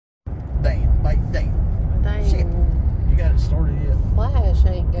like, damn. Dang. Shit. You got it started yet? Flash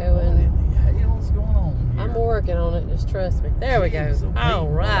ain't going. What in the hell's going on here? I'm working on it, just trust me. There we go. All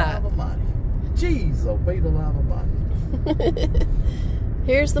right. Jeez, oh, Peter Lavamani.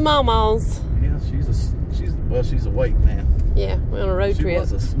 Here's the Mamas. Yeah, she's awake now. Yeah, we're on a road trip. She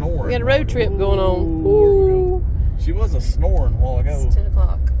was a snoring. We got a road trip going on. Ooh. She was a snoring a while ago. It's 10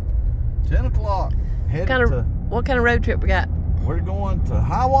 o'clock. 10 o'clock. What kind of road trip we got? We're going to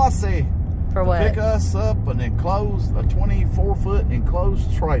Hiawassee. For what? Pick us up an enclosed, a 24-foot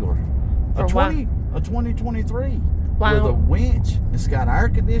enclosed trailer. For a 2023. Wow. With a winch. It's got air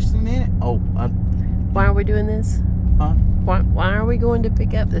conditioning in it. Oh. Why are we doing this? Huh? Why are we going to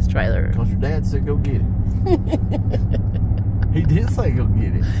pick up this trailer? Because your dad said go get it. He did say go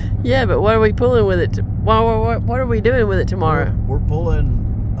get it. Yeah, but what are we pulling with it? What are we doing with it tomorrow? We're pulling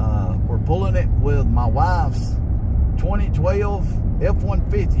it with my wife's 2012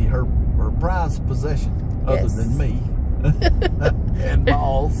 F-150, her prized possession, other than me and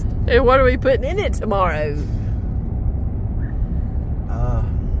balls. And what are we putting in it tomorrow?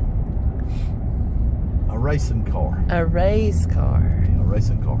 A racing car. A race car. Yeah, a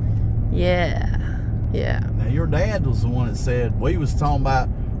racing car. Yeah. Yeah. Now your dad was the one that said we was talking about,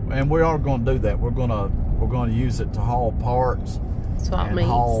 and we are going to do that. We're going to use it to haul parts, swap meets.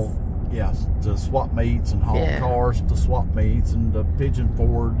 To swap meets and haul cars to swap meets and to Pigeon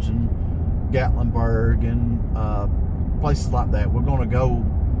Forge and Gatlinburg and places like that. We're going to go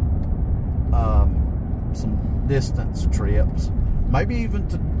some distance trips, maybe even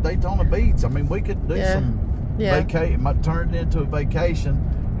to Daytona Beach. I mean, we could do some vacation. Might turn it into a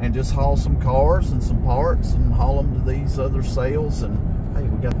vacation and just haul some cars and some parts and haul them to these other sales. And hey,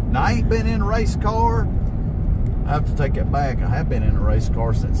 now I ain't been in a race car. I have to take it back. I have been in a race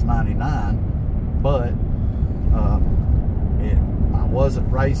car since '99, but I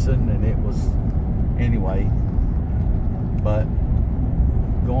wasn't racing, and it was anyway. But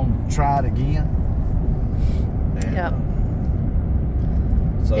going to try it again. And,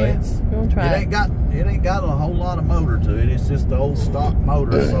 so it ain't got a whole lot of motor to it. It's just the old stock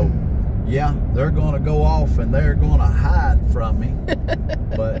motor. So yeah, they're going to go off and they're going to hide from me.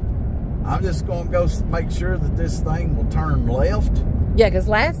 But I'm just going to go make sure that this thing will turn left. Yeah, because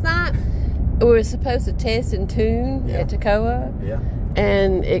last night we were supposed to test and tune at Toccoa. Yeah.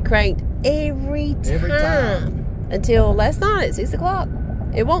 And it cranked every time. Until last night at 6 o'clock.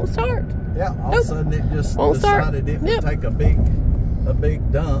 It won't start. Yeah, all of a sudden it just decided it would take a big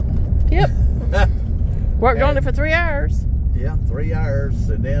dump. Yep. Worked on it for 3 hours. Yeah, 3 hours,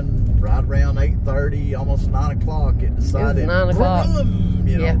 and then right around 8:30, almost 9 o'clock, it decided. 9 o'clock.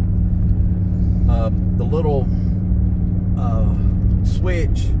 You know, the little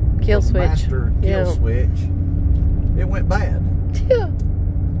switch, kill switch, master kill switch. It went bad. Yeah.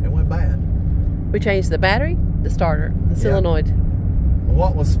 It went bad. We changed the battery, the starter, the solenoid.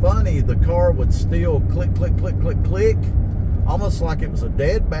 What was funny, the car would still click, click, click, click, click, almost like it was a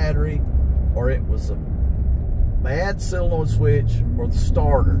dead battery, or it was a bad solenoid switch, or the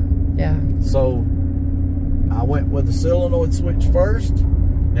starter. Yeah. So I went with the solenoid switch first,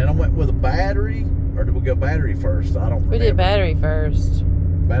 then I went with a battery, or did we go battery first? I don't remember. We did battery first.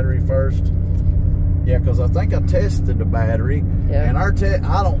 Battery first? Yeah, because I think I tested the battery, and I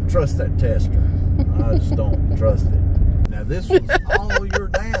don't trust that tester. I just don't trust it. Now, this was all your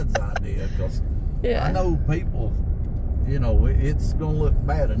dad's idea, because I know people, you know, it's going to look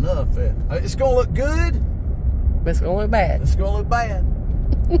bad enough. It's going to look good, but it's going to look bad. It's going to look bad.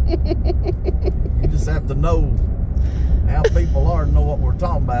 You just have to know how people are and know what we're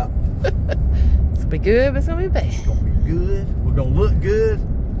talking about. It's going to be good, but it's going to be bad. It's going to be good. We're going to look good.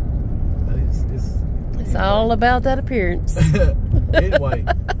 But it's all about that appearance. Anyway,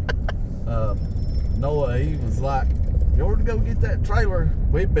 Noah, he was like, you ought to go get that trailer.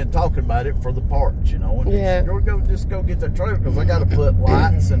 We've been talking about it for the parts, you know. And you ought to just go get that trailer, because I got to put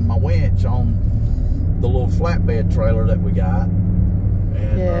lights and my winch on the little flatbed trailer that we got.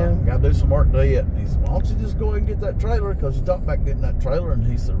 And got to do some work to it. And he said, why don't you just go ahead and get that trailer, because you talked about getting that trailer. And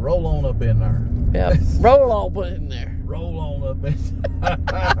he said, roll on up in there. Yeah, roll on up in there. Roll on up in there.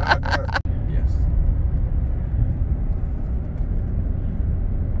 Yes.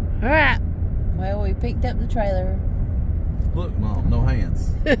 All right. Well, we picked up the trailer. Look, Mom, no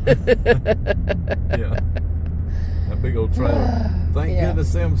hands. Yeah. That big old trailer. Thank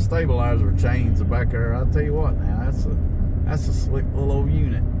goodness them stabilizer chains are back there. I'll tell you what now, that's a slick little old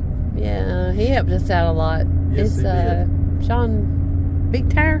unit. Yeah, he helped us out a lot. Yes, he did. Sean Big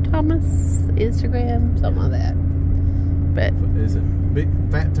Tire Thomas, Instagram, something like that. But is it Big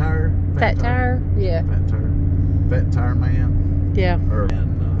Fat Tire? Fat Tire? Yeah. Fat Tire Man. Yeah. Or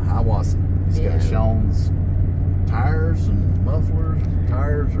in Hiawassee. He's got Sean's tires and mufflers and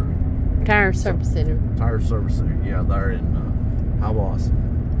tires or Tire Service Center. Tire Service Center. Yeah, they're in Hiawassee.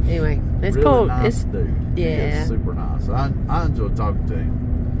 Anyway, it's really cool. Nice dude. Yeah. He's super nice. I enjoy talking to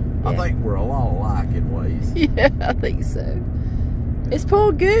him. Yeah. I think we're a lot alike in ways. Yeah, I think so. It's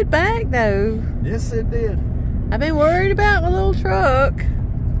pulled good back though. Yes, it did. I've been worried about my little truck.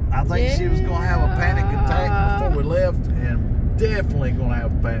 I think she was going to have a panic attack before we left, and definitely going to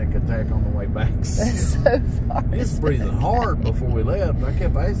have a panic attack on the way back. That's so far. It's breathing hard before we left. I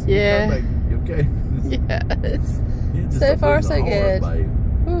kept asking, yeah. You okay? Yes. So far, so good.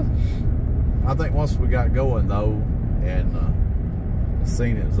 I think once we got going though, and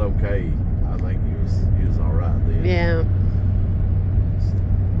seen it was okay, I think he was all right then. Yeah.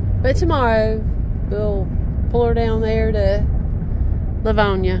 But tomorrow we'll pull her down there to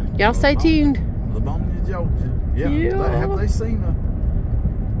Livonia. Y'all stay tuned. Livonia, Georgia. Yeah. Have they seen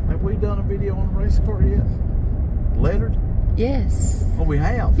have we done a video on the race car yet? Lettered? Yes. Oh, we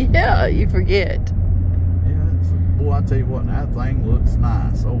have? Yeah, you forget. Yeah. Boy, I tell you what, that thing looks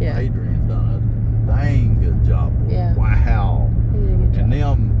nice. Oh, yeah. Adrian's done a dang good job. Boy. Yeah. Wow. He did a good job. And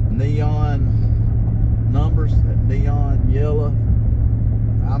them neon numbers, that neon yellow,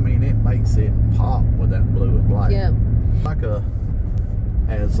 I mean, it makes it pop with that blue and black. Yeah. Like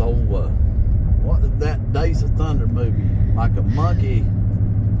as old, what that Days of Thunder movie, like a monkey,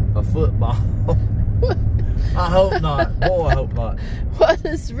 a football. I hope not. Boy, I hope not. What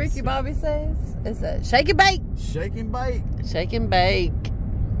does Ricky Bobby says? It's a shake and bake. Shake and bake. Shake and bake.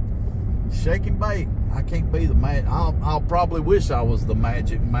 Shake and bake. I can't be the man. I'll probably wish I was the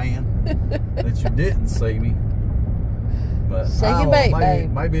magic man that you didn't see me. But shake and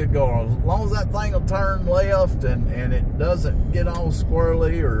bake, maybe it'll go on. As long as that thing will turn left and it doesn't get all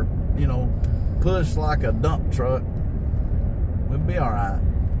squirrely or, you know, push like a dump truck, we'll be all right.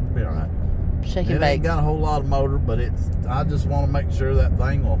 We'll be all right. Shake and bake. It ain't bake. got a whole lot of motor, but I just want to make sure that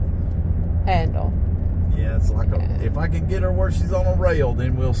thing will handle. Yeah, it's like if I can get her where she's on a rail,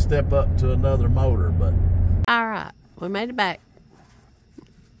 then we'll step up to another motor. But all right, we made it back.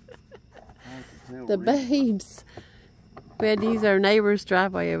 The babes. We had to use our neighbor's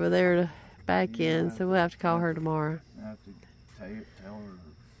driveway over there to back in, so we'll have to call her tomorrow. I have to tell her.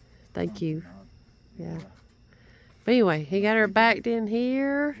 Thank you. Yeah. But anyway, he got her backed in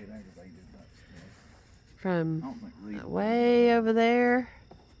here from way over there.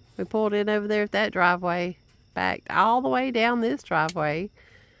 We pulled in over there at that driveway, backed all the way down this driveway.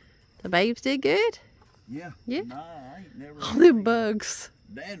 The babes did good. Yeah. Yeah. Nah, I ain't never all them bugs.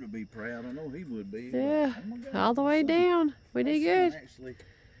 Dad would be proud. I know he would be. Yeah. Oh God, all the way down. We did good.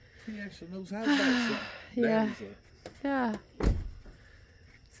 He actually knows how to back something. Yeah. Yeah.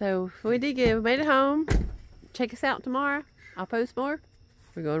 So we did good. We made it home. Check us out tomorrow. I'll post more.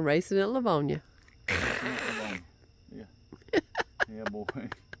 We're going racing at Livonia. Yeah. Yeah, boy.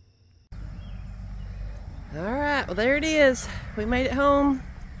 Alright, well there it is. We made it home.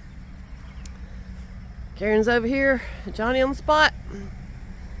 Karen's over here. Johnny on the spot.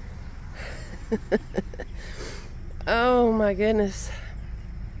 Oh my goodness.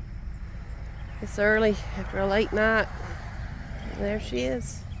 It's early after a late night. There she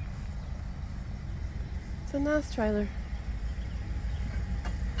is. It's a nice trailer.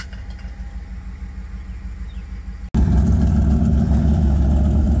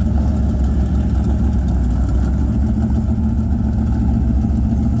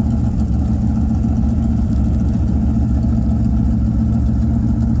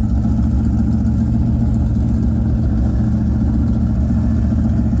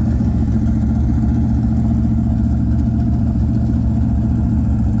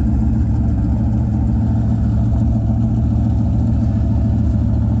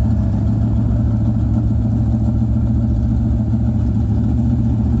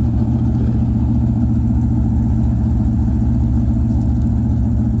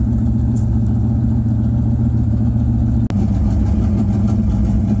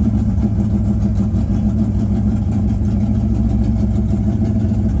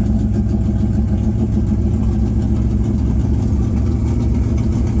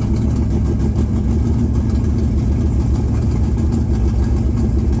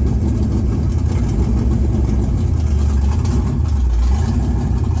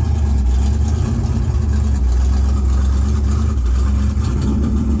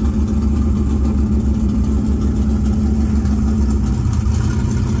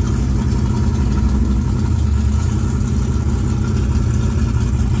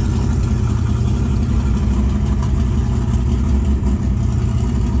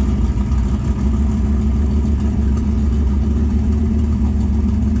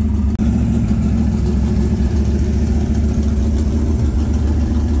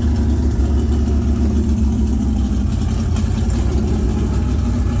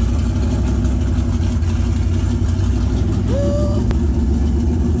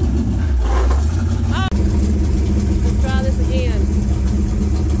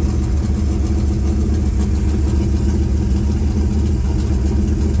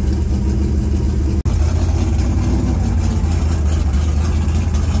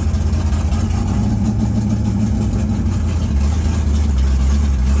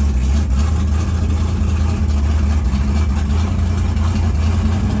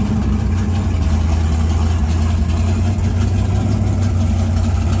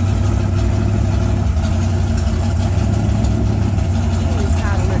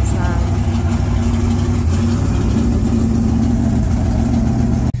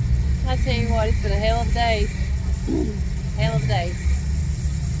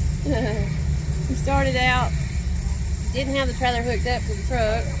 We started out, didn't have the trailer hooked up to the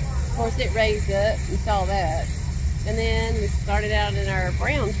truck. Of course, it raised up, you saw that. And then we started out in our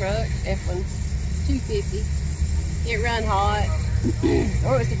brown truck, F-150. It run hot,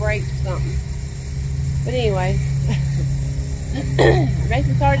 or it was the brakes or something. But anyway,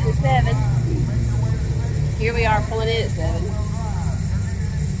 racing started at 7. Here we are pulling in at 7.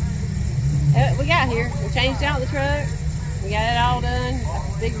 We got here, we changed out the truck. We got it all done. Got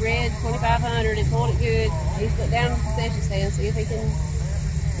this big red 2500 and pulled it good. He's put down the concession stand, see if he can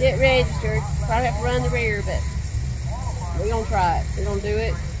get registered. Probably have to run the rear, but we're gonna try it. We're gonna do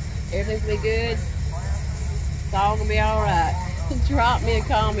it. Everything's gonna be good. It's all gonna be all right. Drop me a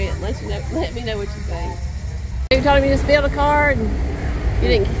comment. Let me know what you think. You told me you just build a car and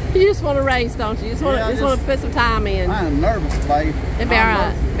you just want to race, don't you? You just want to put some time in. I'm nervous, babe. It'll be all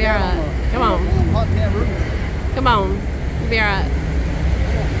right. Be all right. Come on. Come on. It'll be all right.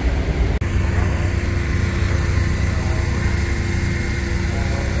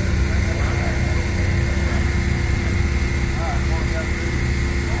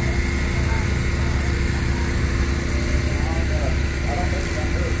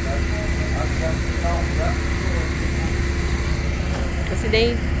 What's it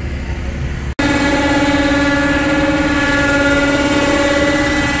need?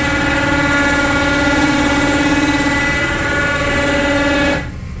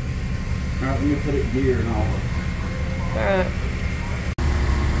 Alright, let me put it in gear and all. Alright.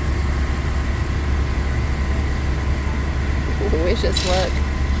 Wish us luck.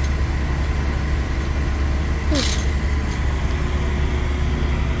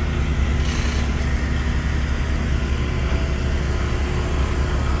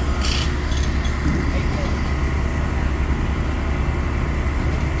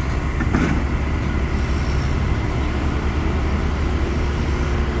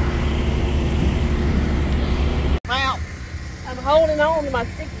 I'm holding on to my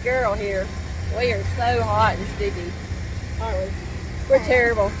sticky girl here. We are so hot and sticky, aren't we? We're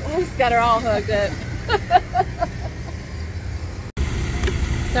terrible. I just got her all hugged up.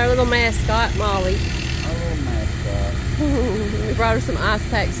 It's our little mascot, Molly. Our little mascot. We brought her some ice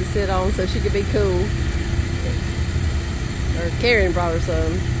packs to sit on so she could be cool. Or Karen brought her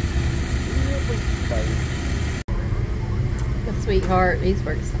some. A sweetheart. He's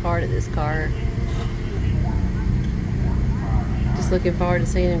worked hard at this car. Just looking forward to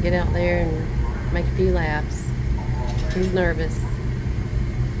seeing him get out there and make a few laps. He's nervous.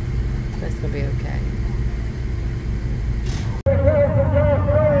 That's gonna be okay.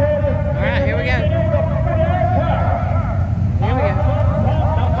 Alright, here we go. Here we go.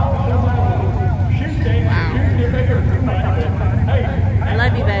 Wow. I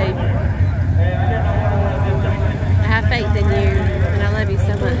love you, babe. I have faith in you, and I love you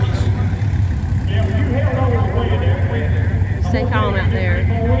so much. Stay calm out there.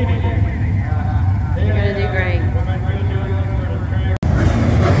 You're gonna do great.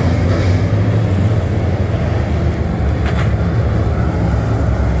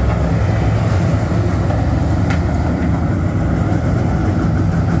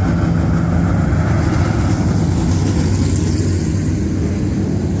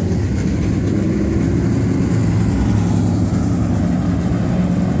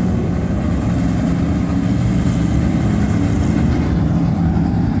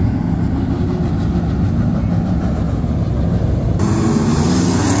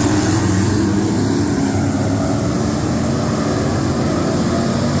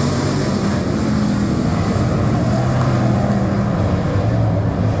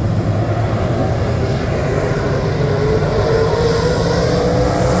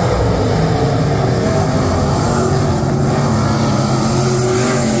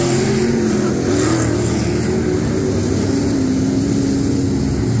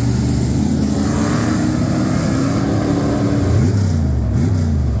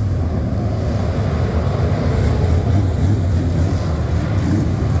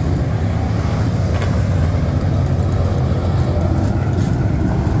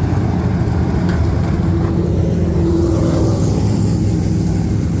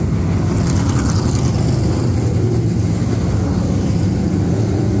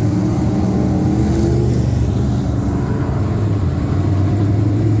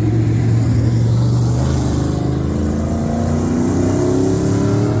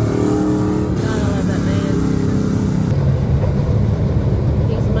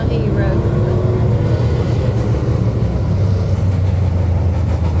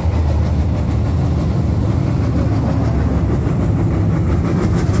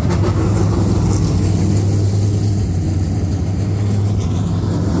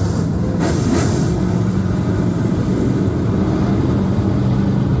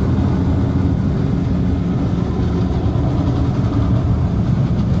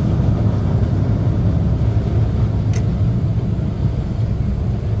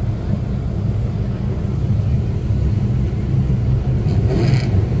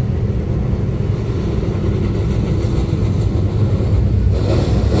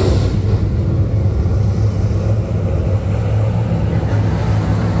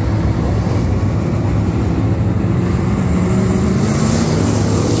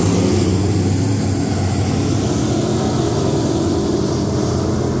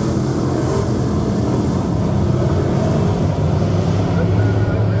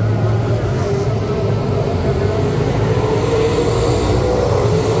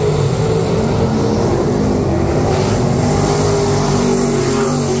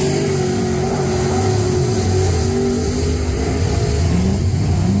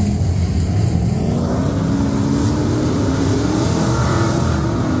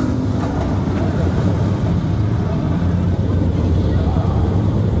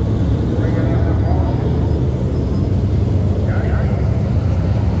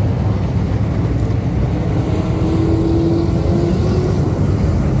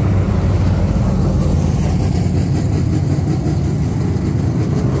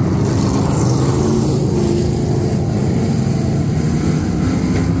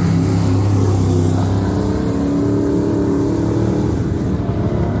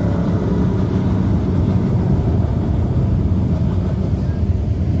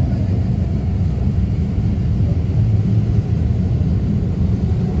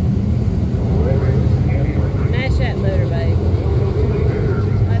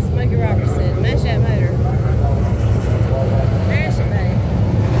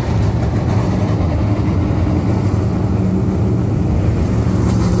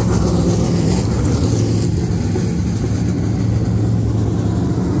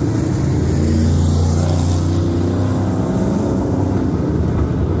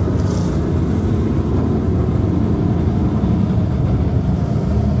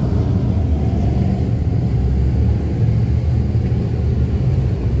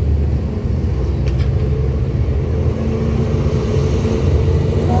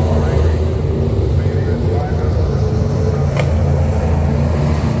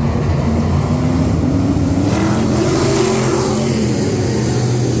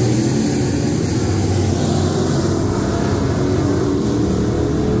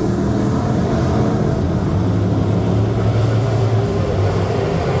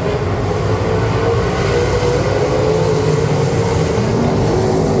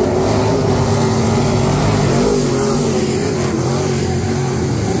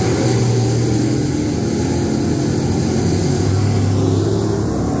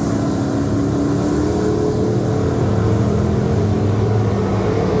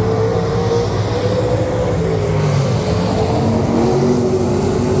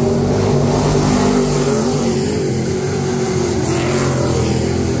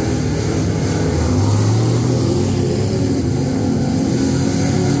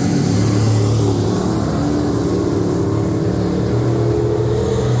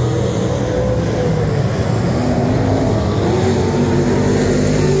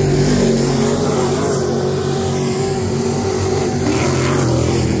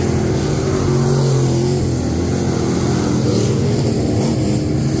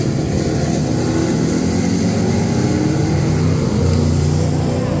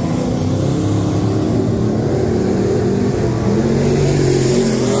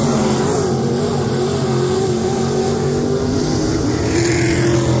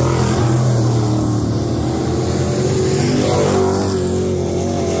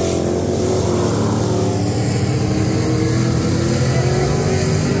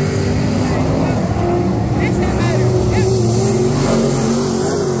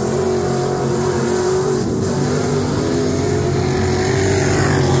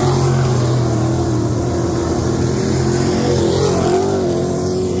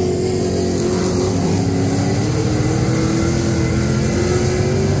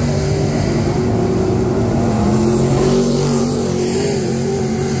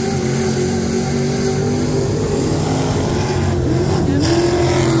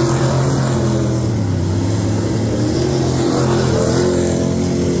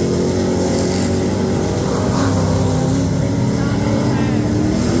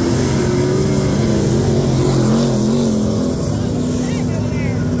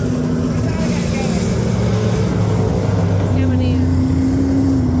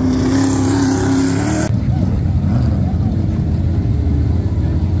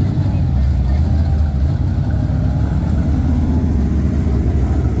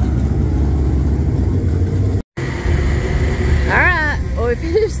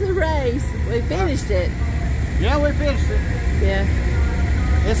 it. Yeah, we finished it. Yeah.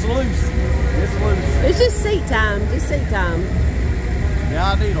 It's loose. It's loose. It's just seat time. Just seat time.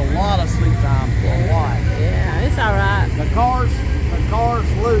 Yeah, I need a lot of seat time. A lot. Yeah, it's all right. The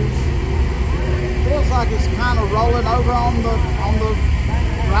car's loose. Feels like it's kind of rolling over on the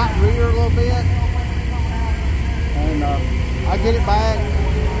right rear a little bit. And I get it back,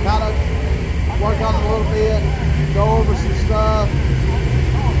 kind of work on it a little bit, go over some stuff,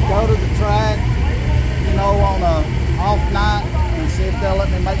 go to the track, you know, on a off night and see if they'll let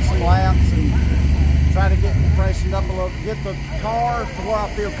me make some laps and try to get me freshened up a little, get the car to where I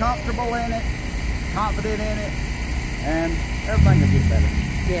feel comfortable in it, confident in it, and everything will get better.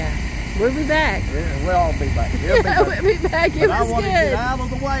 Yeah. We'll be back. Yeah, we'll all be back. Yeah, we'll be back. It was I want good. to get out of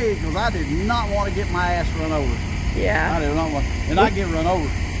the way because I did not want to get my ass run over. Yeah. I did not want, and I get run over.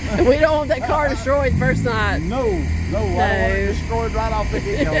 And we don't want that car destroyed first night. No, I don't want it destroyed right off the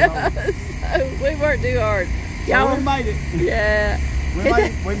get-go. Yeah, so we worked too hard. So we made it. Yeah. We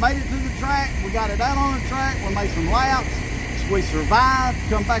made it to the track. We got it out on the track. We made some laps. We survived.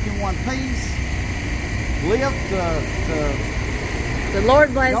 Come back in one piece. Lived the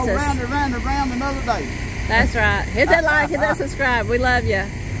Lord blessed us. Go round and round and round another day. That's right. Hit that like, hit that subscribe. We love you.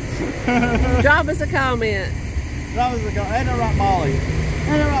 Drop us a comment. Drop us a comment. Ain't that right, Molly? Ain't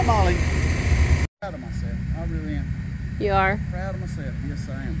that right, Molly? Proud of myself. I really am. You are? Proud of myself. Yes,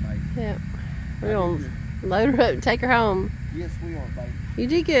 I am, babe. Yeah. We're going to load her up and take her home. Yes, we are, babe. You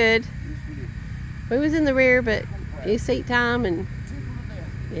did good. Yes, we did. We was in the rear, but you seat time and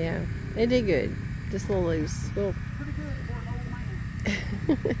yeah, it did good. Just a little loose. Little Pretty good for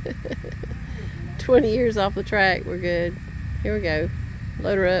an old man. 20 years off the track. We're good. Here we go.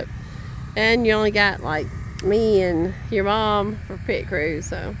 Load her up. And you only got like me and your mom for pit crew,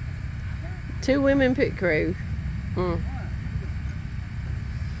 so 2 women pit crew.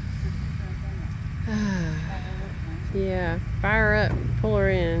 Yeah, fire her up, pull her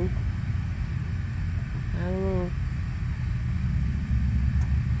in. I don't know.